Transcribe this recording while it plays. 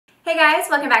Hey guys,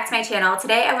 welcome back to my channel.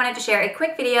 Today I wanted to share a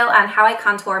quick video on how I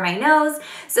contour my nose.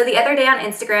 So the other day on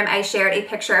Instagram, I shared a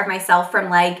picture of myself from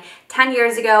like 10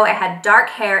 years ago. I had dark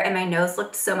hair and my nose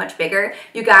looked so much bigger.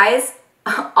 You guys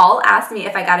all asked me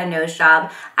if I got a nose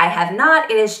job. I have not.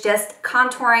 It is just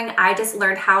contouring. I just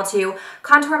learned how to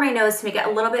contour my nose to make it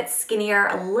a little bit skinnier,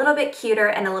 a little bit cuter,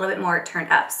 and a little bit more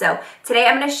turned up. So today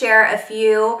I'm going to share a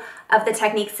few of the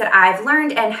techniques that I've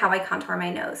learned and how I contour my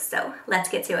nose. So let's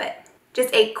get to it.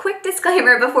 Just a quick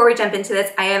disclaimer before we jump into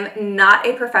this. I am not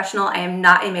a professional. I am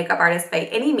not a makeup artist by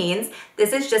any means.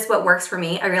 This is just what works for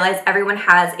me. I realize everyone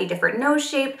has a different nose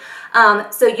shape,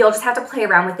 so you'll just have to play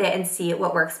around with it and see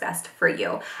what works best for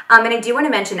you. And I do want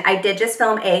to mention, I did just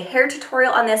film a hair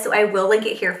tutorial on this, so I will link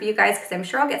it here for you guys because I'm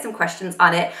sure I'll get some questions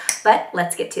on it, but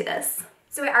let's get to this.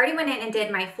 So I already went in and did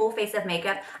my full face of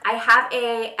makeup. I have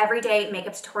a everyday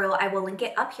makeup tutorial. I will link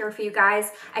it up here for you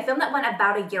guys. I filmed that one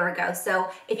about a year ago.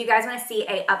 So if you guys want to see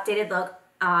a updated look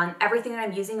on everything that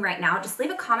I'm using right now, just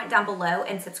leave a comment down below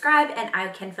and subscribe and I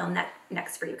can film that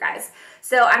next for you guys.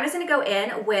 So I'm just gonna go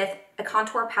in with a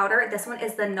contour powder. This one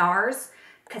is the NARS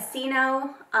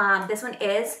Casino. This one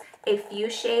is a few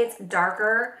shades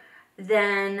darker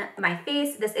than my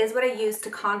face. This is what I use to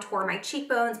contour my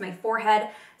cheekbones, my forehead.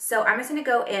 So I'm just gonna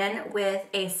go in with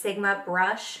a Sigma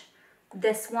brush.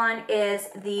 This one is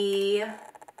the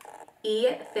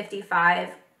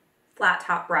E55 flat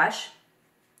top brush.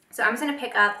 So I'm just gonna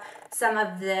pick up some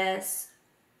of this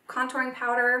contouring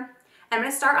powder. I'm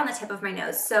gonna start on the tip of my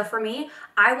nose. So for me,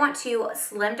 I want to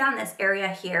slim down this area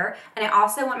here, and I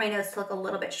also want my nose to look a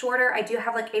little bit shorter. I do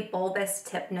have like a bulbous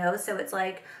tip nose, so it's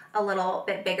like a little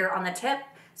bit bigger on the tip.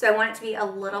 So I want it to be a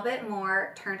little bit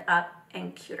more turned up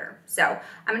and cuter. So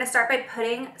I'm gonna start by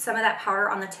putting some of that powder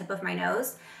on the tip of my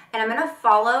nose, and I'm gonna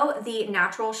follow the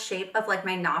natural shape of like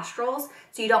my nostrils.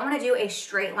 So you don't wanna do a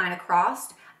straight line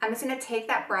across. I'm just gonna take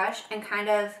that brush and kind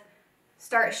of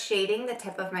start shading the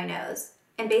tip of my nose.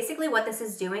 And basically what this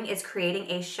is doing is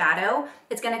creating a shadow.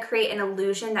 It's gonna create an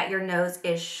illusion that your nose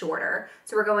is shorter.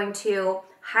 So we're going to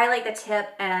highlight the tip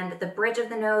and the bridge of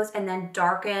the nose and then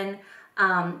darken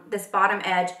this bottom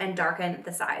edge and darken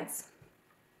the sides.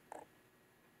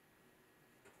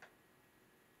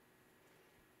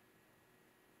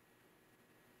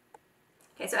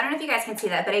 Okay, so I don't know if you guys can see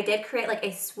that, but I did create like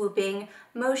a swooping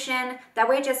motion. That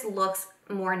way it just looks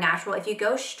more natural. If you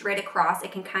go straight across,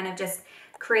 it can kind of just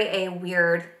create a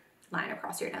weird line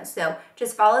across your nose. So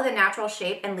just follow the natural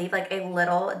shape and leave like a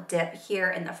little dip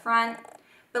here in the front.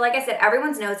 But like I said,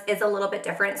 everyone's nose is a little bit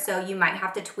different, so you might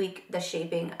have to tweak the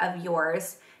shaping of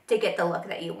yours to get the look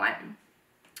that you want.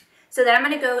 So then I'm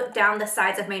gonna go down the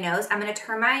sides of my nose. I'm gonna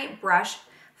turn my brush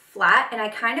flat and I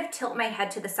kind of tilt my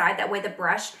head to the side. That way the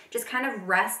brush just kind of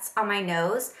rests on my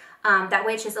nose. That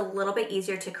way it's just a little bit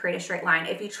easier to create a straight line.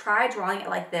 If you try drawing it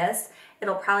like this,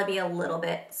 it'll probably be a little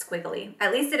bit squiggly.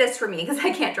 At least it is for me because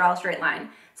I can't draw a straight line.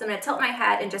 So I'm gonna tilt my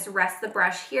head and just rest the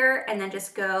brush here and then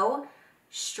just go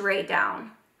straight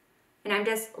down. And I'm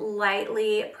just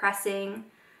lightly pressing,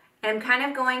 and I'm kind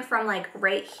of going from like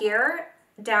right here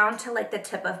down to like the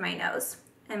tip of my nose.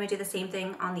 And I'm gonna do the same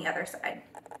thing on the other side.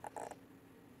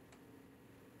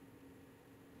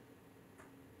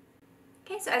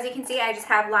 Okay, so as you can see, I just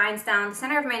have lines down the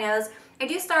center of my nose. I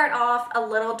do start off a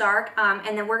little dark,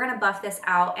 and then we're gonna buff this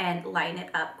out and lighten it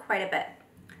up quite a bit.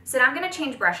 So now I'm gonna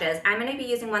change brushes. I'm gonna be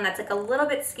using one that's like a little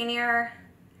bit skinnier.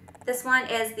 This one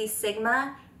is the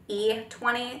Sigma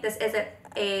E20. This is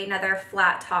another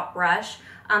flat top brush.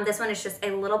 This one is just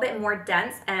a little bit more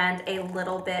dense and a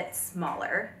little bit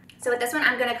smaller. So with this one,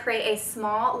 I'm gonna create a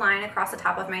small line across the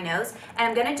top of my nose, and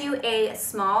I'm gonna do a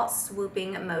small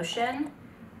swooping motion.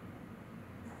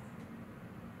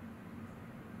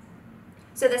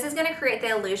 So this is gonna create the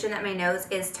illusion that my nose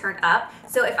is turned up.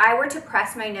 So if I were to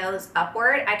press my nose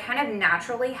upward, I kind of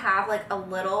naturally have like a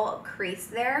little crease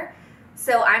there.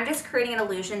 So I'm just creating an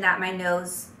illusion that my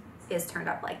nose is turned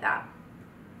up like that.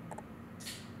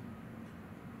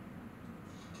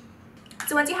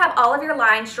 So once you have all of your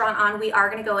lines drawn on, we are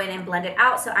gonna go in and blend it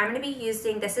out. So I'm gonna be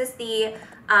using, this is the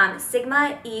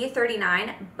Sigma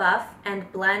E39 Buff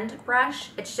and Blend brush.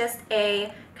 It's just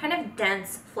a kind of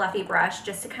dense, fluffy brush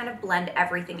just to kind of blend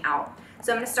everything out.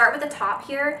 So I'm gonna start with the top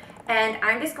here, and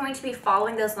I'm just going to be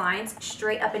following those lines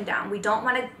straight up and down. We don't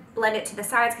wanna blend it to the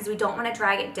sides because we don't wanna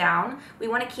drag it down. We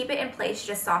wanna keep it in place,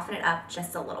 just soften it up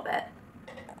just a little bit.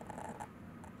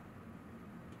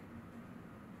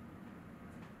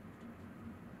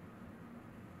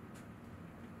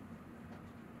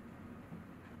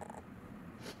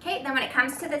 Okay, then when it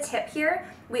comes to the tip here,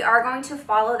 we are going to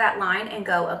follow that line and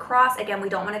go across. Again, we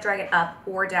don't want to drag it up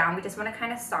or down. We just want to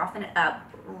kind of soften it up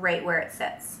right where it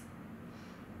sits.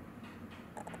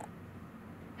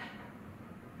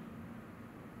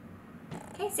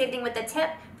 Okay, same thing with the tip.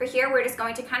 For here, we're just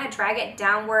going to kind of drag it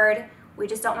downward. We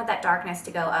just don't want that darkness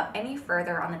to go up any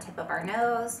further on the tip of our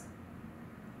nose.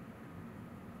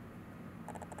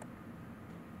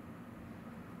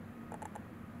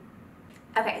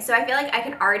 Okay, so I feel like I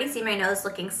can already see my nose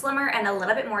looking slimmer and a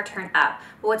little bit more turned up.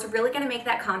 But what's really gonna make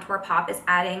that contour pop is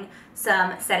adding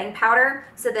some setting powder.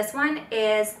 So this one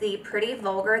is the Pretty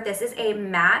Vulgar. This is a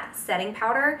matte setting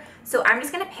powder. So I'm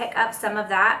just gonna pick up some of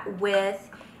that with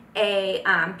a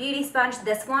beauty sponge.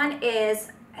 This one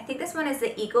is, I think this one is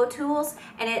the Eco Tools,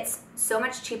 and it's so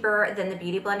much cheaper than the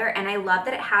Beauty Blender, and I love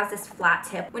that it has this flat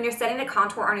tip. When you're setting the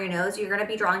contour on your nose, you're gonna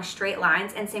be drawing straight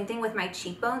lines, and same thing with my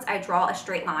cheekbones, I draw a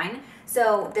straight line.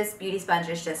 So this beauty sponge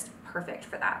is just perfect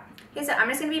for that. Okay, so I'm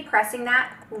just gonna be pressing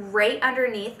that right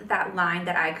underneath that line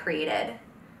that I created.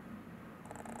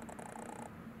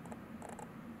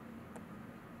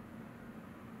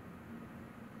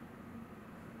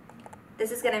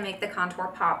 This is gonna make the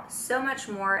contour pop so much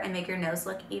more and make your nose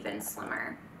look even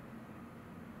slimmer.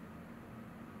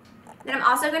 Then I'm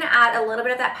also gonna add a little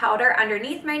bit of that powder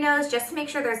underneath my nose just to make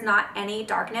sure there's not any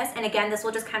darkness. And again, this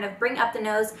will just kind of bring up the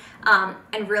nose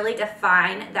and really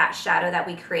define that shadow that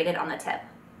we created on the tip.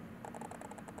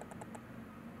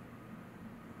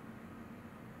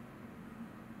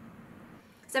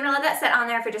 So I'm gonna let that sit on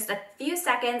there for just a few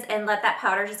seconds and let that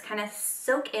powder just kind of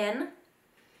soak in,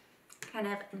 kind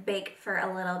of bake for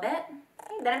a little bit.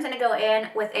 Okay, then I'm gonna go in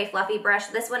with a fluffy brush.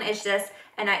 This one is just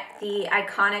the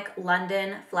iconic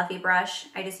London fluffy brush.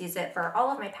 I just use it for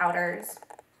all of my powders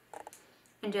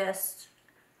and just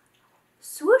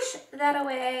swoosh that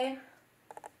away.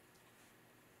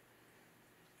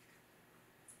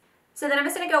 So then I'm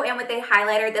just gonna go in with a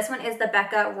highlighter. This one is the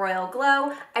Becca Royal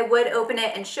Glow. I would open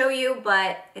it and show you,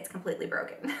 but it's completely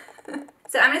broken.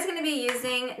 So I'm just gonna be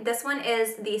using, this one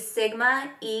is the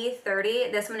Sigma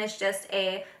E30. This one is just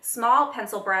a small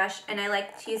pencil brush, and I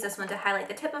like to use this one to highlight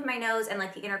the tip of my nose and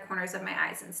like the inner corners of my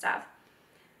eyes and stuff.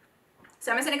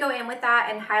 So I'm just gonna go in with that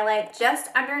and highlight just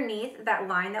underneath that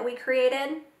line that we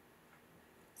created.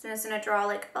 So I'm just gonna draw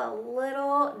like a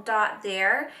little dot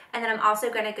there, and then I'm also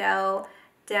gonna go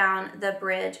down the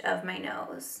bridge of my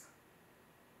nose.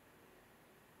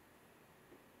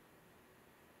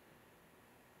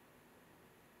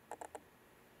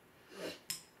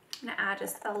 I'm gonna add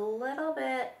just a little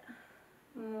bit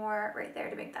more right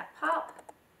there to make that pop.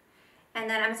 And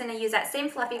then I'm just gonna use that same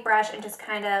fluffy brush and just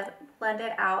kind of blend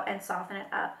it out and soften it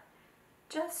up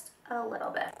just a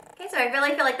little bit. Okay, so I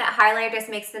really feel like that highlighter just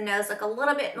makes the nose look a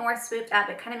little bit more swooped up.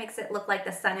 It kind of makes it look like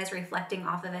the sun is reflecting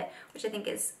off of it, which I think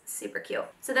is super cute.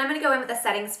 So then I'm gonna go in with a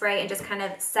setting spray and just kind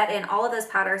of set in all of those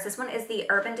powders. This one is the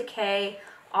Urban Decay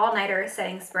All Nighter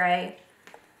Setting Spray.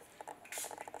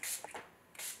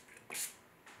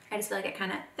 I just feel like it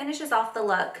kind of finishes off the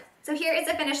look. So here is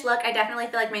a finished look. I definitely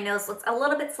feel like my nose looks a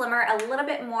little bit slimmer, a little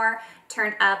bit more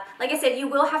turned up. Like I said, you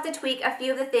will have to tweak a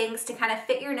few of the things to kind of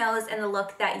fit your nose and the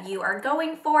look that you are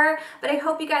going for. But I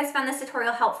hope you guys found this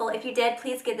tutorial helpful. If you did,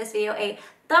 please give this video a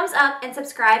thumbs up and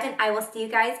subscribe, and I will see you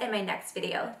guys in my next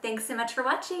video. Thanks so much for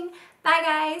watching. Bye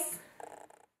guys.